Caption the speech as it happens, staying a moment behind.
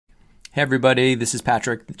Hey everybody, this is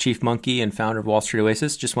Patrick, the Chief Monkey and founder of Wall Street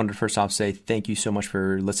Oasis. Just wanted to first off say thank you so much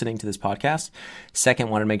for listening to this podcast. Second,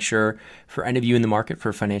 want to make sure for any of you in the market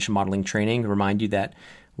for financial modeling training, remind you that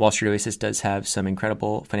Wall Street Oasis does have some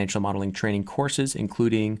incredible financial modeling training courses,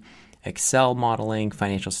 including Excel modeling,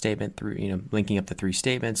 financial statement through, linking up the three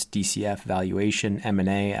statements, DCF, valuation,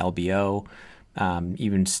 M&A, LBO,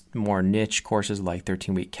 even more niche courses like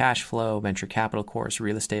 13-week cash flow, venture capital course,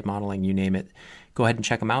 real estate modeling, you name it. Go ahead and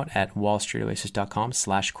check them out at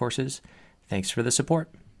wallstreetoasis.com/courses. Thanks for the support.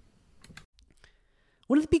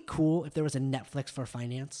 Wouldn't it be cool if there was a Netflix for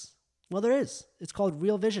finance? Well, there is. It's called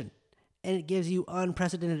Real Vision, and it gives you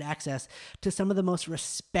unprecedented access to some of the most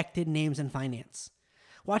respected names in finance.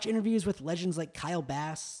 Watch interviews with legends like Kyle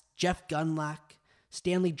Bass, Jeff Gundlach,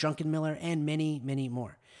 Stanley Druckenmiller, and many, many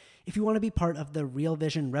more. If you want to be part of the Real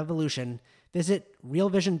Vision revolution, visit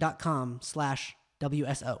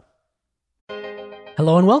realvision.com/WSO.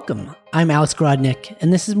 Hello and welcome. I'm Alex Grodnick,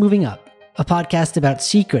 and this is Moving Up, a podcast about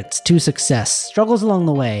secrets to success, struggles along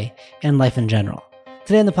the way, and life in general.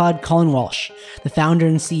 Today on the pod, Colin Walsh, the founder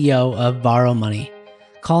and CEO of Varo Money.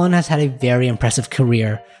 Colin has had a very impressive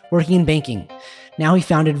career working in banking. Now he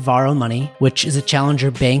founded Varo Money, which is a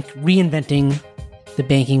challenger bank reinventing the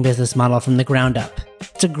banking business model from the ground up.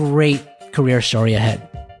 It's a great career story ahead.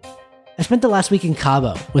 I spent the last week in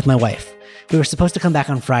Cabo with my wife. We were supposed to come back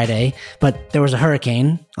on Friday, but there was a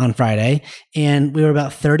hurricane on Friday, and we were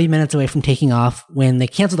about 30 minutes away from taking off when they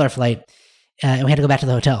canceled our flight, and we had to go back to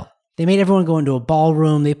the hotel. They made everyone go into a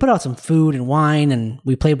ballroom. They put out some food and wine, and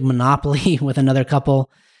we played Monopoly with another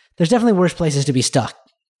couple. There's definitely worse places to be stuck,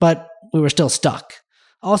 but we were still stuck.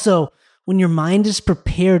 Also, when your mind is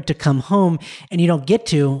prepared to come home and you don't get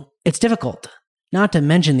to, it's difficult. Not to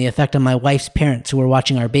mention the effect on my wife's parents who were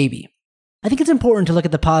watching our baby. I think it's important to look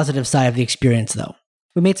at the positive side of the experience, though.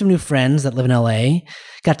 We made some new friends that live in LA,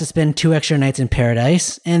 got to spend 2 extra nights in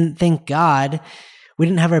paradise, and thank God we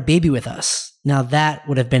didn't have our baby with us. Now that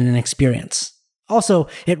would have been an experience. Also,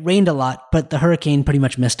 it rained a lot, but the hurricane pretty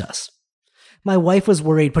much missed us. My wife was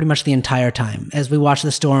worried pretty much the entire time as we watched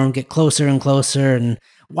the storm get closer and closer, and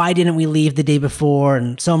why didn't we leave the day before,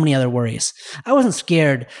 and so many other worries. I wasn't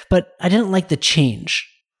scared, but I didn't like the change.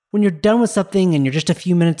 When you're done with something and you're just a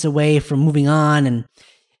few minutes away from moving on and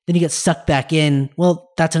then you get sucked back in, well,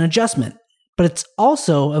 that's an adjustment. But it's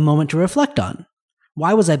also a moment to reflect on.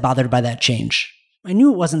 Why was I bothered by that change? I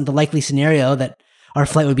knew it wasn't the likely scenario that our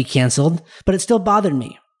flight would be canceled, but it still bothered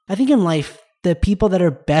me. I think in life, the people that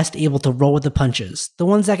are best able to roll with the punches, the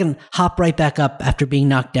ones that can hop right back up after being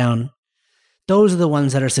knocked down, those are the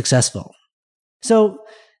ones that are successful. So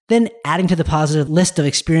then adding to the positive list of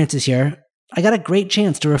experiences here, I got a great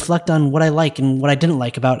chance to reflect on what I like and what I didn't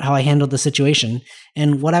like about how I handled the situation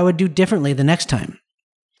and what I would do differently the next time.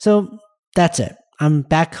 So that's it. I'm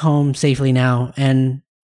back home safely now and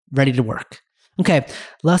ready to work. Okay,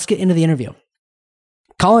 let's get into the interview.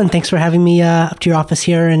 Colin, thanks for having me up to your office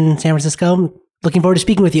here in San Francisco. Looking forward to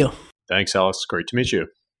speaking with you. Thanks, Alex. Great to meet you.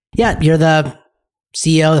 Yeah, you're the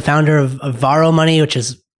CEO, the founder of Varo Money, which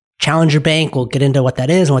is Challenger Bank. We'll get into what that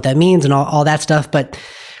is and what that means and all that stuff. But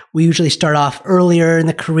we usually start off earlier in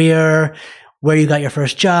the career, where you got your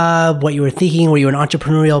first job, what you were thinking. Were you an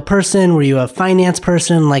entrepreneurial person? Were you a finance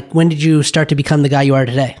person? Like, when did you start to become the guy you are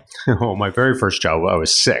today? Oh, my very first job, I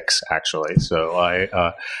was 6, actually. So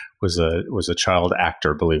I was a child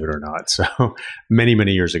actor, believe it or not. So many,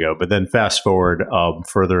 many years ago. But then fast forward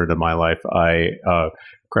further into my life, I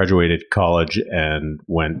graduated college and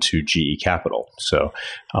went to GE Capital. So,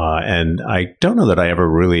 and I don't know that I ever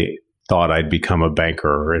really thought I'd become a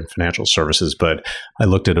banker in financial services, but I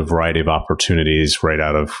looked at a variety of opportunities right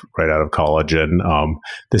out of college, and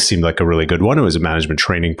this seemed like a really good one. It was a management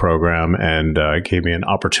training program, and gave me an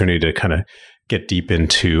opportunity to kind of get deep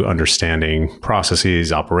into understanding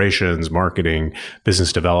processes, operations, marketing,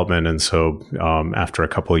 business development. And so after a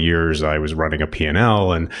couple of years, I was running a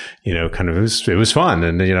P&L, and kind of it was fun,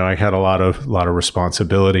 and I had a lot of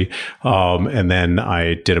responsibility. And then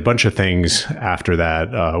I did a bunch of things after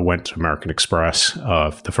that. Went to American Express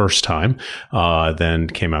the first time, then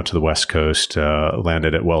came out to the West Coast,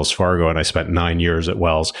 landed at Wells Fargo, and I spent 9 years at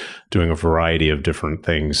Wells doing a variety of different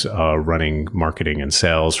things, running marketing and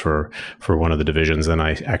sales for one of the divisions. And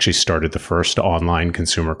I actually started the first online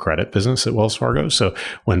consumer credit business at Wells Fargo. So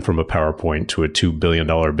went from a PowerPoint to a $2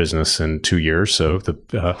 billion business in 2 years. So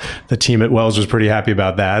the team at Wells was pretty happy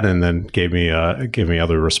about that, and then gave me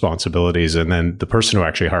other responsibilities. And then the person who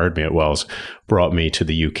actually hired me at Wells brought me to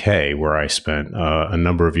the UK, where I spent a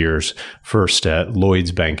number of years. First at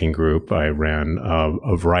Lloyds Banking Group, I ran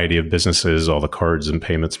a variety of businesses, all the cards and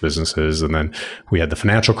payments businesses, and then we had the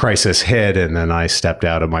financial crisis hit, and then I stepped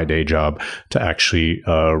out of my day job to actually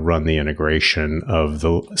run the integration of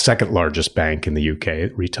the second largest bank in the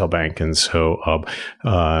UK, retail bank, and so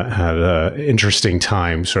had an interesting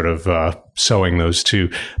time sort of sewing those two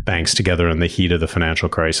banks together in the heat of the financial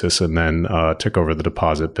crisis, and then took over the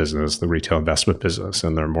deposit business, the retail investment business,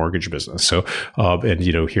 and their mortgage business. So, and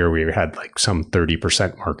here we had like some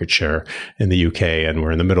 30% market share in the UK, and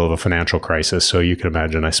we're in the middle of a financial crisis. So you can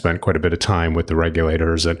imagine I spent quite a bit of time with the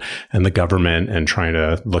regulators and the government, and trying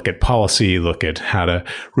to look at policy, look at how to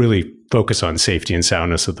really focus on safety and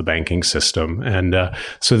soundness of the banking system. And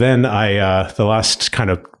so then the last kind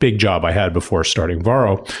of big job I had before starting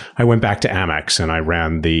Varo, I went back to Amex, and I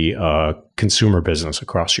ran the consumer business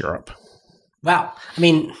across Europe. Wow. I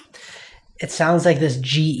mean, it sounds like this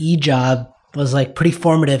GE job was like pretty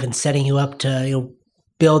formative in setting you up to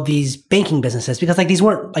build these banking businesses, because like these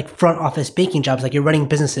weren't like front office banking jobs, like you're running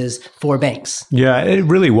businesses for banks. Yeah, it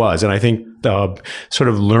really was. And I think sort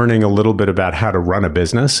of learning a little bit about how to run a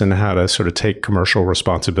business and how to sort of take commercial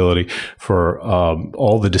responsibility for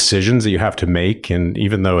all the decisions that you have to make. And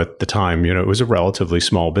even though at the time, it was a relatively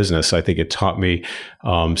small business, I think it taught me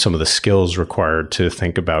some of the skills required to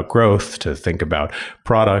think about growth, to think about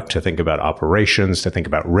product, to think about operations, to think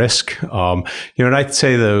about risk. And I'd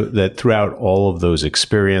say though that throughout all of those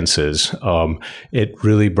experiences, it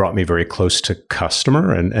really brought me very close to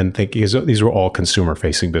customer and thinking, these were all consumer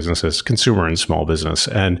facing businesses, consumer and small business.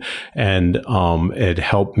 And it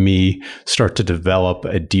helped me start to develop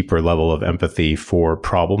a deeper level of empathy for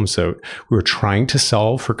problems that we were trying to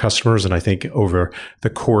solve for customers. And I think over the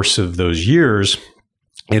course of those years,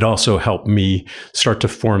 it also helped me start to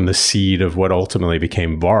form the seed of what ultimately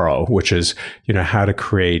became Varo, which is, how to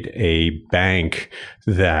create a bank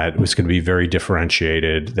that was going to be very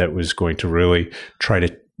differentiated, that was going to really try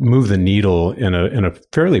to move the needle in a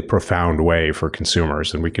fairly profound way for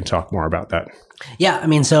consumers. And we can talk more about that. Yeah. I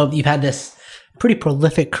mean, so you've had this pretty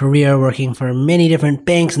prolific career working for many different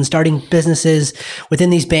banks and starting businesses within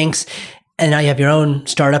these banks. And now you have your own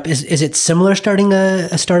startup. Is it similar starting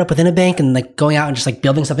a startup within a bank and like going out and just like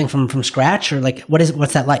building something from scratch, or like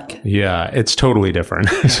what's that like? Yeah, it's totally different.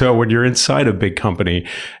 So when you're inside a big company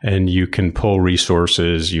and you can pull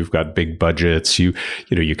resources, you've got big budgets, you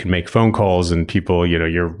can make phone calls, and people,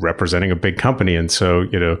 you're representing a big company, and so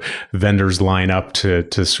vendors line up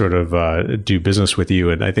to sort of do business with you.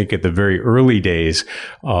 And I think at the very early days,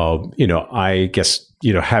 I guess,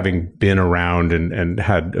 having been around and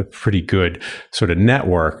had a pretty good sort of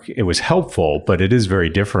network, it was helpful, but it is very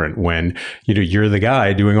different when, you're the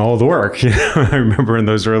guy doing all the work. I remember in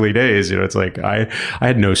those early days, it's like I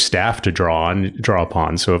had no staff to draw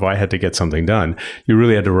upon. So if I had to get something done, you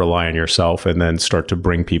really had to rely on yourself, and then start to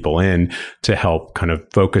bring people in to help kind of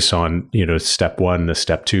focus on, step 1 to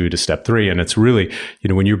step 2 to step 3. And it's really,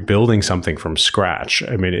 when you're building something from scratch,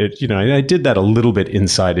 I mean, I did that a little bit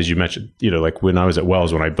inside, as you mentioned, like when I was at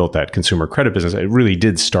Wells, when I built that consumer credit business, it really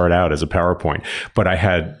did start out as a PowerPoint, but I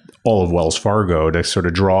had all of Wells Fargo to sort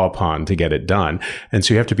of draw upon to get it done. And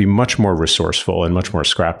so you have to be much more resourceful and much more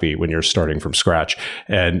scrappy when you're starting from scratch,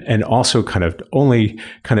 and also kind of only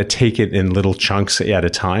kind of take it in little chunks at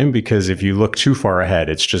a time, because if you look too far ahead,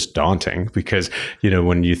 it's just daunting. Because,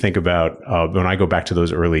 when you think about, when I go back to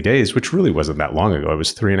those early days, which really wasn't that long ago, it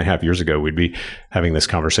was 3.5 years ago, we'd be having this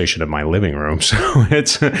conversation in my living room. So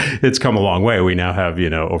it's come a long way. We now have,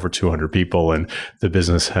 over 200 people, and the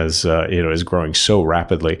business has, is growing so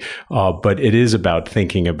rapidly. But it is about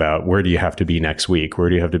thinking about, where do you have to be next week? Where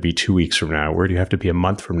do you have to be 2 weeks from now? Where do you have to be a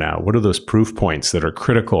month from now? What are those proof points that are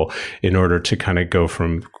critical in order to kind of go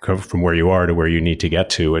from where you are to where you need to get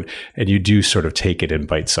to? And you do sort of take it in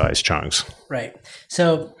bite-sized chunks. Right.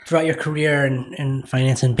 So throughout your career in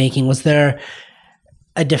finance and banking, was there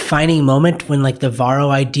a defining moment when like the Varo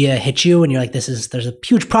idea hit you and you're like, there's a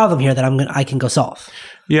huge problem here that I can go solve?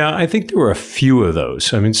 Yeah, I think there were a few of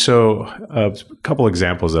those. I mean, so a couple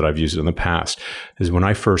examples that I've used in the past is when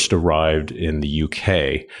I first arrived in the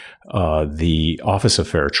UK, the Office of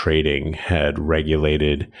Fair Trading had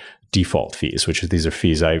regulated default fees, these are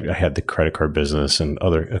fees. I had the credit card business and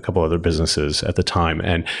a couple other businesses at the time.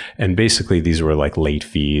 And basically these were like late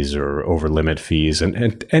fees or over limit fees.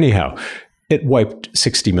 And anyhow, it wiped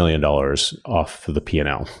 $60 million off of the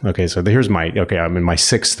P&L. Okay, so I'm in my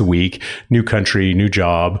 6th week, new country, new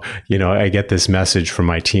job. I get this message from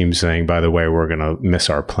my team saying, by the way, we're going to miss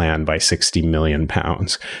our plan by 60 million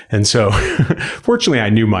pounds. And so fortunately, I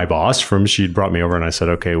knew my boss she'd brought me over, and I said,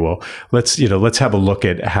 okay, well, let's have a look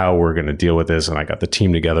at how we're going to deal with this. And I got the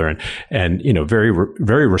team together and very,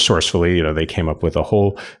 very resourcefully, they came up with a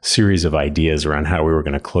whole series of ideas around how we were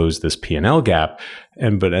going to close this P&L gap.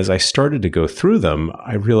 But as I started to go through them,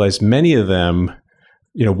 I realized many of them,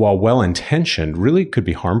 while well-intentioned, really could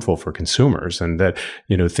be harmful for consumers. And that,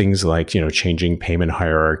 things like, changing payment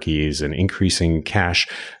hierarchies and increasing cash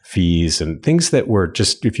fees and things that were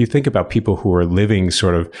just, if you think about people who are living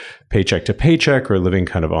sort of paycheck to paycheck or living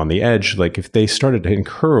kind of on the edge, like if they started to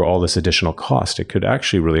incur all this additional cost, it could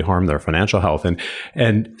actually really harm their financial health.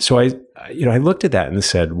 And so I looked at that and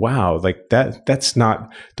said, wow, like that's not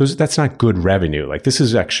good revenue. Like this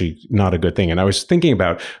is actually not a good thing. And I was thinking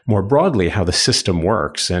about more broadly how the system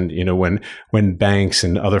works. And, when banks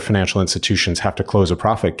and other financial institutions have to close a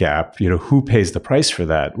profit gap, who pays the price for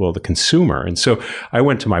that? Well, the consumer. And so I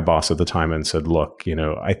went to my boss at the time and said, look,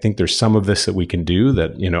 I think there's some of this that we can do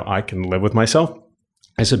that, I can live with myself.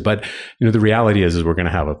 I said, but the reality is we're going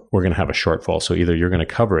to have a shortfall. So either you're going to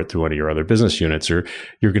cover it through one of your other business units, or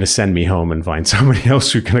you're going to send me home and find somebody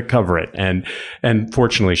else who's going to cover it. And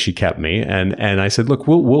fortunately, she kept me. And I said, look,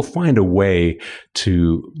 we'll find a way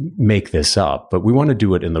to make this up, but we want to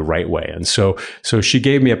do it in the right way. And so she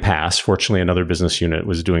gave me a pass. Fortunately, another business unit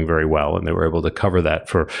was doing very well, and they were able to cover that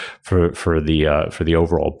for the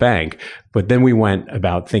overall bank. But then we went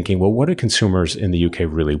about thinking, well, what do consumers in the UK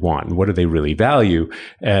really want? And what do they really value?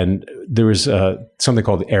 And there was something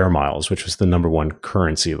called Air Miles, which was the number one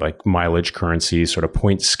currency, like mileage currency, sort of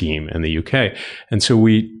point scheme in the UK. And so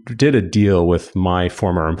we did a deal with my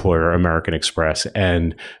former employer, American Express,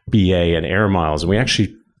 and BA and Air Miles. And we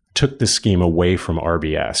actually took the scheme away from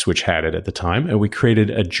RBS, which had it at the time, and we created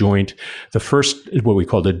the first, what we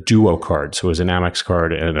called a duo card. So it was an Amex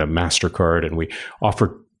card and a MasterCard, and we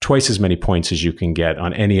offered twice as many points as you can get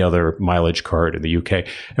on any other mileage card in the UK.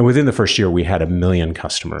 And within the first year, we had 1 million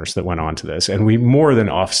customers that went on to this. And we more than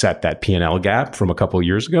offset that P&L gap from a couple of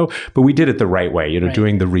years ago, but we did it the right way, right.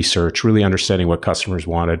 Doing the research, really understanding what customers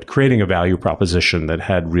wanted, creating a value proposition that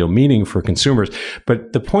had real meaning for consumers.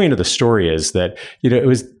 But the point of the story is that, it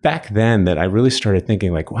was back then that I really started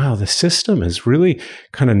thinking like, wow, the system is really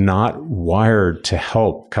kind of not wired to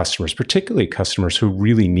help customers, particularly customers who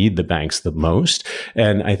really need the banks the most.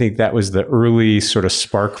 And I think that was the early sort of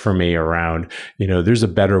spark for me around, there's a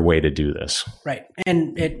better way to do this. Right.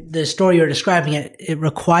 And the story you're describing, it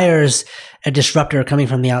requires a disruptor coming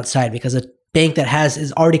from the outside, because a bank that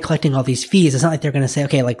is already collecting all these fees, it's not like they're going to say,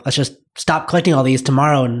 okay, like let's just stop collecting all these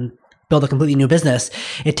tomorrow and build a completely new business.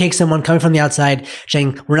 It takes someone coming from the outside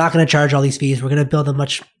saying, we're not going to charge all these fees. We're going to build a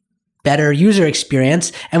much better user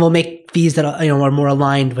experience, and we'll make fees that are more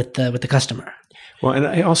aligned with the customer. Well, and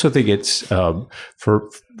I also think it's for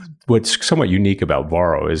what's somewhat unique about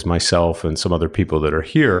Varo is myself and some other people that are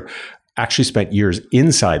here actually spent years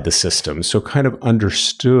inside the system, so kind of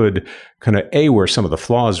understood where some of the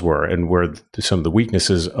flaws were and where some of the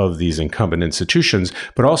weaknesses of these incumbent institutions,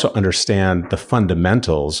 but also understand the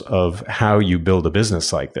fundamentals of how you build a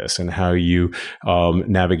business like this and how you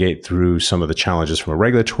navigate through some of the challenges from a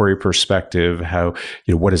regulatory perspective. How,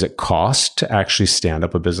 what does it cost to actually stand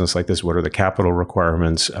up a business like this? What are the capital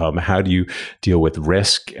requirements? How do you deal with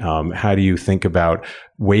risk? How do you think about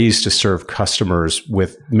ways to serve customers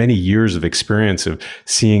with many years of experience of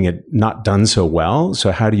seeing it not done so well?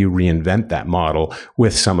 So how do you reinvent that model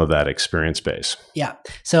with some of that experience base? Yeah.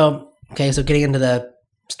 So getting into the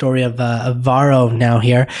story of Varo now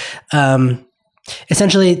here.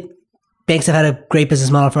 Essentially, banks have had a great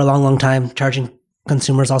business model for a long, long time, charging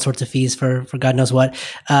consumers all sorts of fees for God knows what.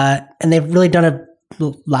 And they've really done a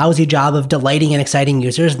lousy job of delighting and exciting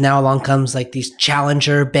users. Now along comes like these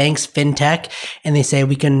challenger banks, fintech, and they say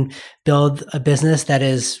we can build a business that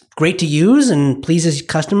is great to use and pleases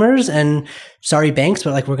customers. And sorry, banks,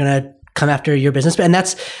 but like we're going to come after your business. And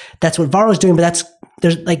that's what Varo is doing. But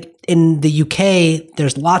there's like in the UK,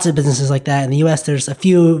 there's lots of businesses like that. In the US, there's a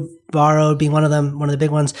few, Varo being one of them, one of the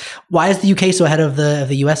big ones. Why is the UK so ahead of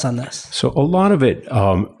the US on this? So a lot of it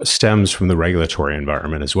stems from the regulatory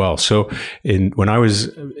environment as well. So when I was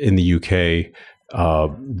in the UK,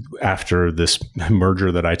 after this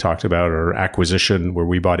merger that I talked about, or acquisition where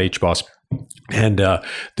we bought HBOS, and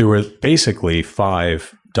there were basically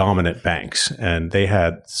 5 dominant banks, and they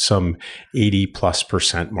had some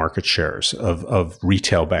 80+% market shares of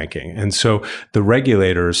retail banking. And so the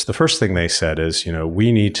regulators, the first thing they said is,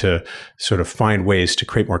 we need to sort of find ways to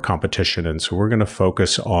create more competition. And so we're going to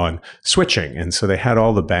focus on switching. And so they had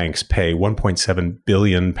all the banks pay £1.7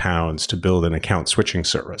 billion to build an account switching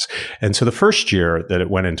service. And so the first year that it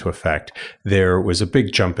went into effect, there was a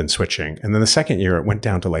big jump in switching. And then the second year, it went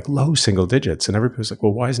down to like low single digits. And everybody was like,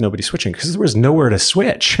 well, why is nobody switching? Because there was nowhere to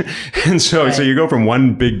switch. And so, right. So you go from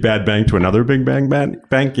one big bad bank to another big bad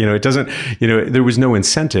bank, it doesn't, there was no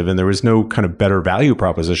incentive and there was no kind of better value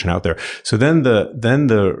proposition out there. So then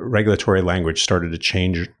the regulatory language started to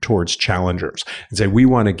change towards challengers and say, we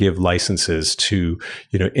want to give licenses to,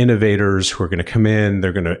 innovators who are going to come in,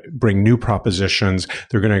 they're going to bring new propositions,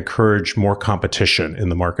 they're going to encourage more competition in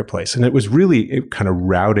the marketplace. And it kind of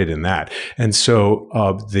routed in that. And so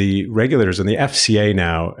the regulators and the FCA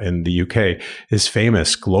now in the UK is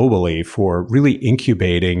famous globally for really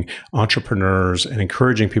incubating entrepreneurs and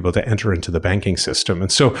encouraging people to enter into the banking system.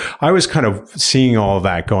 And so I was kind of seeing all of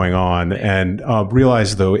that going on and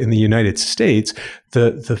realized, though, in the United States,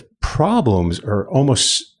 the problems are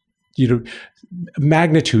almost,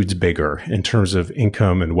 magnitudes bigger in terms of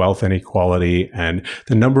income and wealth inequality and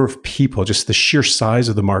the number of people, just the sheer size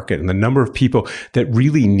of the market and the number of people that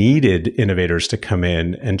really needed innovators to come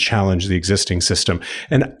in and challenge the existing system.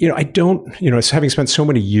 And, I don't, having spent so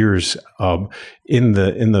many years in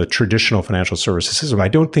the traditional financial services system, I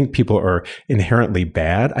don't think people are inherently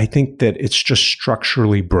bad. I think that it's just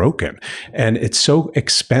structurally broken. And it's so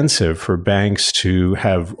expensive for banks to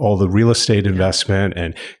have all the real estate investment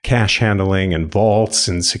and cash handling and vaults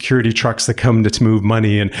and security trucks that come to move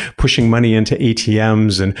money and pushing money into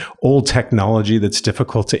ATMs and old technology that's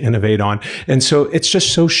difficult to innovate on. And so it's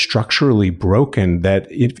just so structurally broken that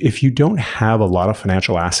if you don't have a lot of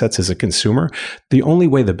financial assets as a consumer, the only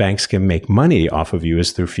way the banks can make money off of you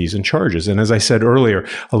is through fees and charges. And as I said earlier,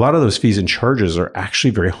 a lot of those fees and charges are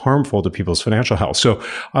actually very harmful to people's financial health. So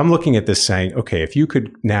I'm looking at this saying, okay, if you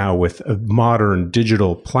could now with a modern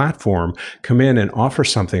digital platform come in and offer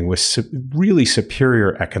something with really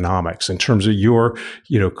superior economics in terms of your,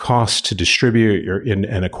 cost to distribute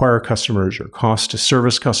and acquire customers, your cost to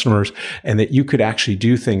service customers, and that you could actually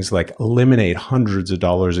do things like eliminate hundreds of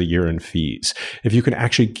dollars a year in fees. If you can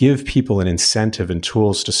actually give people an incentive and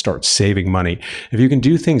tools to start saving money, if you can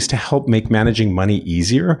do things to help make managing money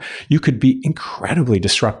easier, you could be incredibly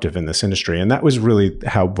disruptive in this industry. And that was really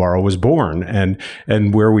how Varo was born and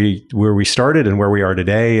where we started and where we are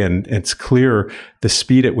today. And it's clear the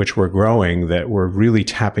speed at which we're growing that we're really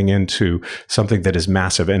tapping into something that is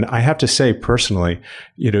massive. And I have to say personally,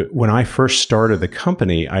 when I first started the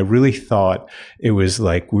company, I really thought it was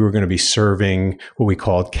like we were going to be serving what we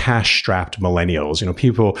called cash-strapped millennials,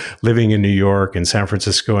 people living in New York and San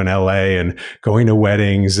Francisco and LA and going to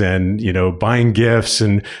weddings and, buying gifts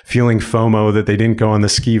and feeling FOMO that they didn't go on the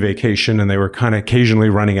ski vacation and they were kind of occasionally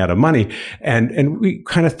running out of money. And we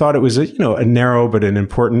kind of thought it was a narrow but an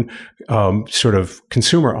important sort of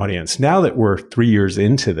consumer audience. Now that we're 3 years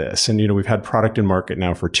into this and, we've had product in market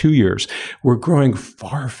now for 2 years, we're growing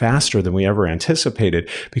far faster than we ever anticipated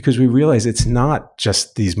because we realize it's not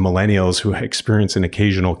just these millennials who experience an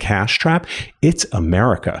occasional cash trap. It's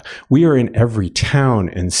America. We are in every town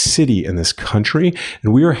and city in this country,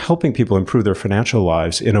 and we are helping people improve their financial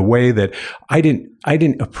lives in a way that I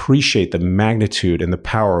didn't appreciate the magnitude and the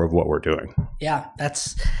power of what we're doing. Yeah,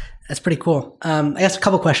 that's pretty cool. I guess a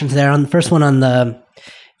couple questions there. On the first one on the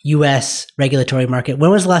U.S. regulatory market, when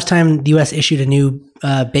was the last time the U.S. issued a new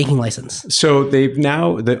banking license? So they've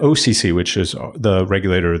now, the OCC, which is the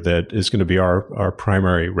regulator that is going to be our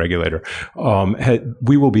primary regulator,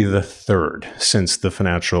 we will be the third since the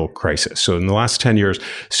financial crisis. So in the last 10 years,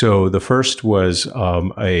 so the first was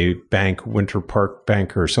a bank, Winter Park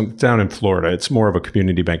Bank or something down in Florida. It's more of a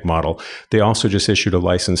community bank model. They also just issued a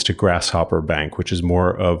license to Grasshopper Bank, which is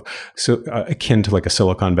more of akin to like a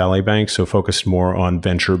Silicon Valley bank, so focused more on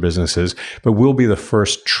venture businesses. But we'll be the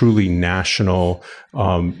first truly national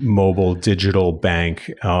mobile digital bank,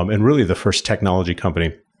 and really the first technology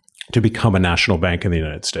company to become a national bank in the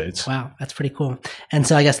United States. Wow, that's pretty cool. And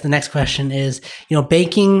so I guess the next question is,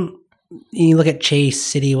 banking, you look at Chase,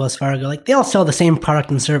 Citi, Wells Fargo, like they all sell the same product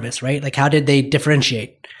and service, right? Like how did they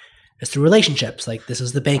differentiate? It's through relationships. Like this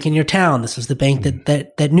is the bank in your town. This is the bank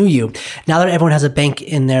that knew you. Now that everyone has a bank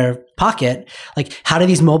in their pocket, like how do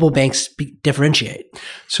these mobile banks differentiate?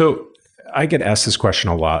 So I get asked this question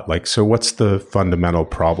a lot. Like, so what's the fundamental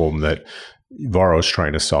problem that Varo is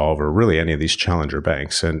trying to solve, or really any of these challenger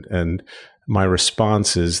banks? And my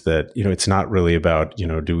response is that, it's not really about,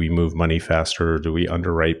 do we move money faster? Do we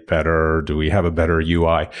underwrite better? Do we have a better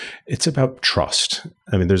UI? It's about trust.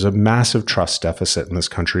 I mean, there's a massive trust deficit in this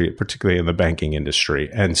country, particularly in the banking industry.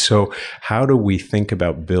 And so how do we think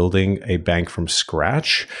about building a bank from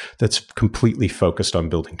scratch that's completely focused on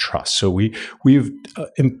building trust? So we've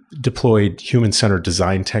deployed human-centered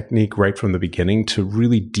design technique right from the beginning to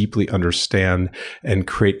really deeply understand and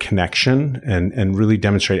create connection and really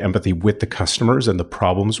demonstrate empathy with the customers and the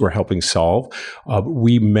problems we're helping solve.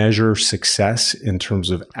 We measure success in terms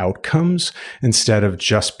of outcomes instead of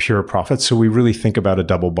just pure profits. So we really think about a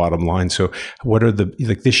double bottom line. So what are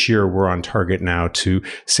this year we're on target now to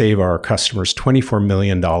save our customers $24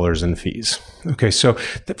 million in fees. Okay. So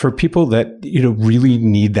for people that, really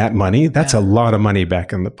need that money, that's a lot of money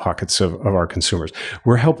back in the pockets of our consumers.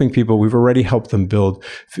 We're helping people. We've already helped them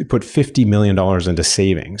put $50 million into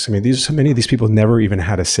savings. I mean, many of these people never even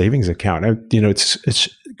had a savings account. It's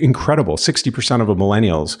incredible. 60% of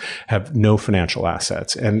millennials have no financial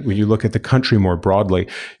assets. And when you look at the country more broadly,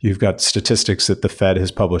 you've got statistics that the Fed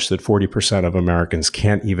has published that 40% of Americans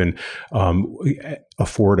can't even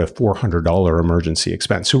afford a $400 emergency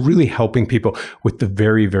expense. So really helping people with the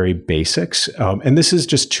very, very basics. And this is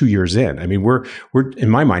just 2 years in. I mean, we're in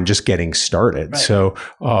my mind just getting started.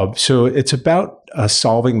 Right. So it's about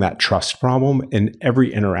solving that trust problem in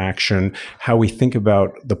every interaction, how we think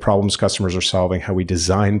about the problems customers are solving, how we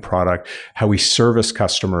design product, how we service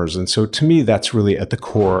customers. And so to me, that's really at the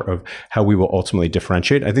core of how we will ultimately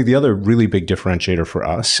differentiate. I think the other really big differentiator for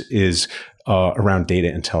us is around data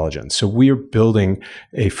intelligence. So we are building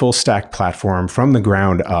a full stack platform from the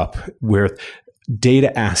ground up with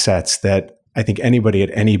data assets that I think anybody at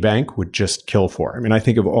any bank would just kill for. I mean, I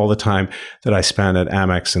think of all the time that I spent at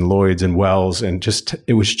Amex and Lloyd's and Wells, and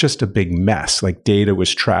it was just a big mess. Like data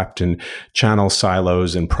was trapped in channel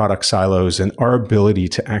silos and product silos, and our ability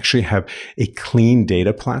to actually have a clean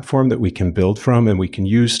data platform that we can build from and we can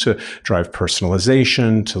use to drive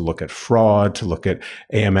personalization, to look at fraud, to look at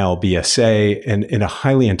AML, BSA, and in a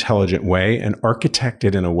highly intelligent way and architect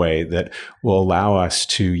it in a way that will allow us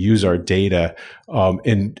to use our data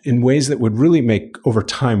in ways that would really make over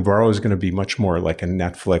time Varo is going to be much more like a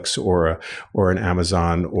Netflix or an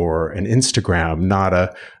Amazon or an Instagram, not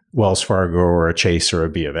a Wells Fargo or a Chase or a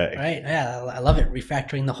B of A. Right. Yeah, I love it.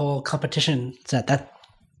 Refactoring the whole competition set.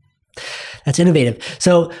 That's innovative.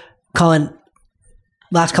 So, Colin,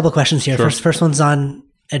 last couple of questions here. Sure. First one's on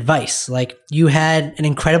advice. Like, you had an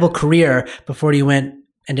incredible career before you went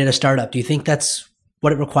and did a startup. Do you think that's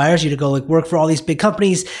what it requires, you to go work for all these big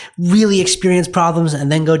companies, really experience problems,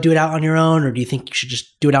 and then go do it out on your own? Or do you think you should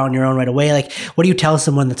just do it out on your own right away? What do you tell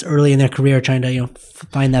someone that's early in their career trying to,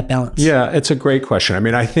 find that balance? Yeah, it's a great question. I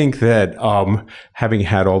mean, I think that having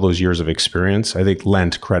had all those years of experience, I think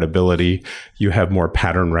lent credibility. You have more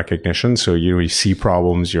pattern recognition. So you see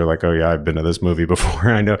problems, you're like, oh yeah, I've been to this movie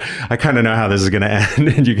before. I kind of know how this is going to end,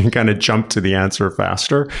 and you can kind of jump to the answer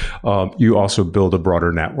faster. You also build a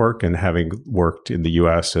broader network, and having worked in the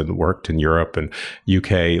US and worked in Europe and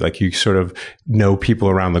UK, you sort of know people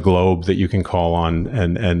around the globe that you can call on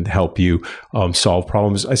and help you solve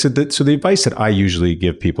problems. I said that, so the advice that I usually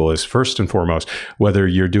give people is, first and foremost, whether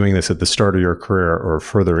you're doing this at the start of your career or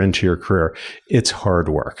further into your career, it's hard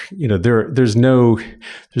work. There's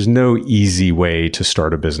no easy way to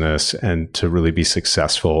start a business and to really be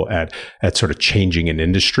successful at sort of changing an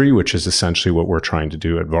industry, which is essentially what we're trying to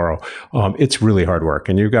do at Varo. It's really hard work,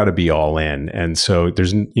 and you've got to be all in. And so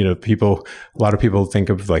there's, a lot of people think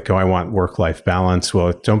of I want work-life balance.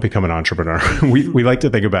 Well, don't become an entrepreneur. We like to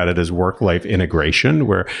think about it as work-life integration,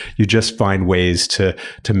 where you just find ways to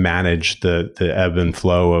manage the ebb and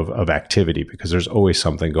flow of activity, because there's always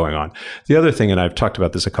something going on. The other thing, and I've talked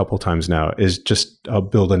about this a couple of times now, is just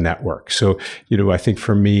build a network. So, I think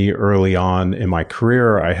for me early on in my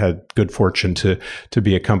career, I had good fortune to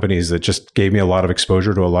be at companies that just gave me a lot of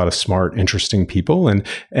exposure to a lot of smart, interesting people.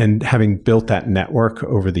 And having built that network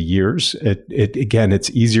over the years, it's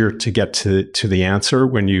easier to get to the answer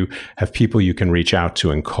when you have people you can reach out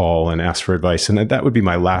to and call and ask for advice. And that would be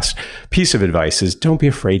my last piece of advice, is don't be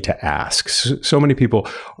afraid to ask. So many people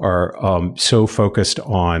are so focused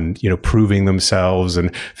on, proving themselves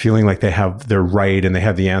and feeling like they're right and they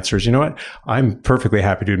have the answers. You know what? I'm perfectly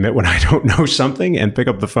happy to admit when I don't know something and pick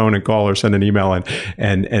up the phone and call or send an email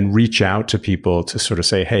and reach out to people to sort of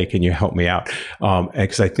say, hey, can you help me out?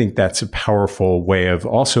 Because I think that's a powerful way of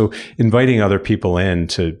also inviting other people in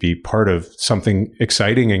to be part of something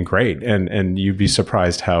exciting and great. And you'd be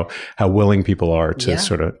surprised how willing people are to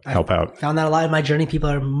sort of help out. Found that a lot in my journey. People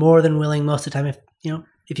are more than willing most of the time.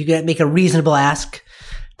 If you make a reasonable ask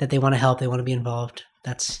that they want to help, they want to be involved.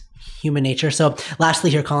 That's human nature. So lastly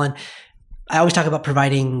here, Colin, I always talk about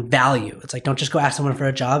providing value. It's like, don't just go ask someone for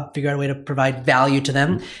a job, figure out a way to provide value to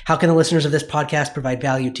them. How can the listeners of this podcast provide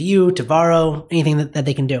value to you, to Varo, anything that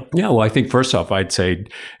they can do? Yeah, well, I think first off, I'd say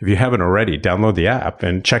if you haven't already, download the app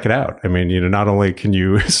and check it out. I mean, not only can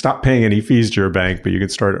you stop paying any fees to your bank, but you can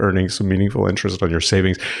start earning some meaningful interest on your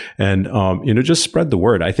savings and, just spread the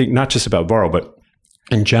word. I think not just about Varo, but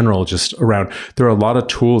in general, just around, there are a lot of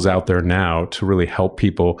tools out there now to really help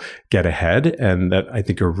people get ahead and that I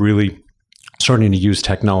think are really starting to use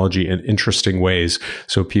technology in interesting ways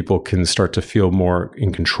so people can start to feel more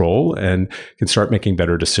in control and can start making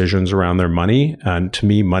better decisions around their money. And to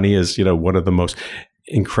me, money is, one of the most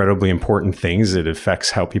incredibly important things. It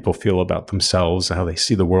affects how people feel about themselves, how they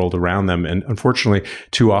see the world around them. And unfortunately,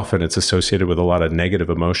 too often it's associated with a lot of negative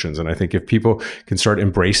emotions. And I think if people can start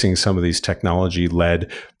embracing some of these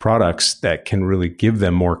technology-led products that can really give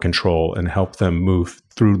them more control and help them move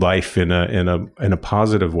through life in a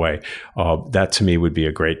positive way, that to me would be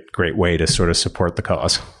a great way to sort of support the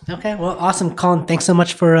cause. Okay, well, awesome, Colin. Thanks so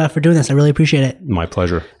much for doing this. I really appreciate it. My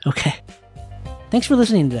pleasure. Okay, thanks for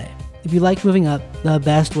listening today. If you like Moving Up, the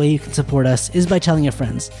best way you can support us is by telling your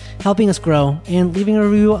friends, helping us grow, and leaving a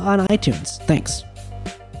review on iTunes. Thanks.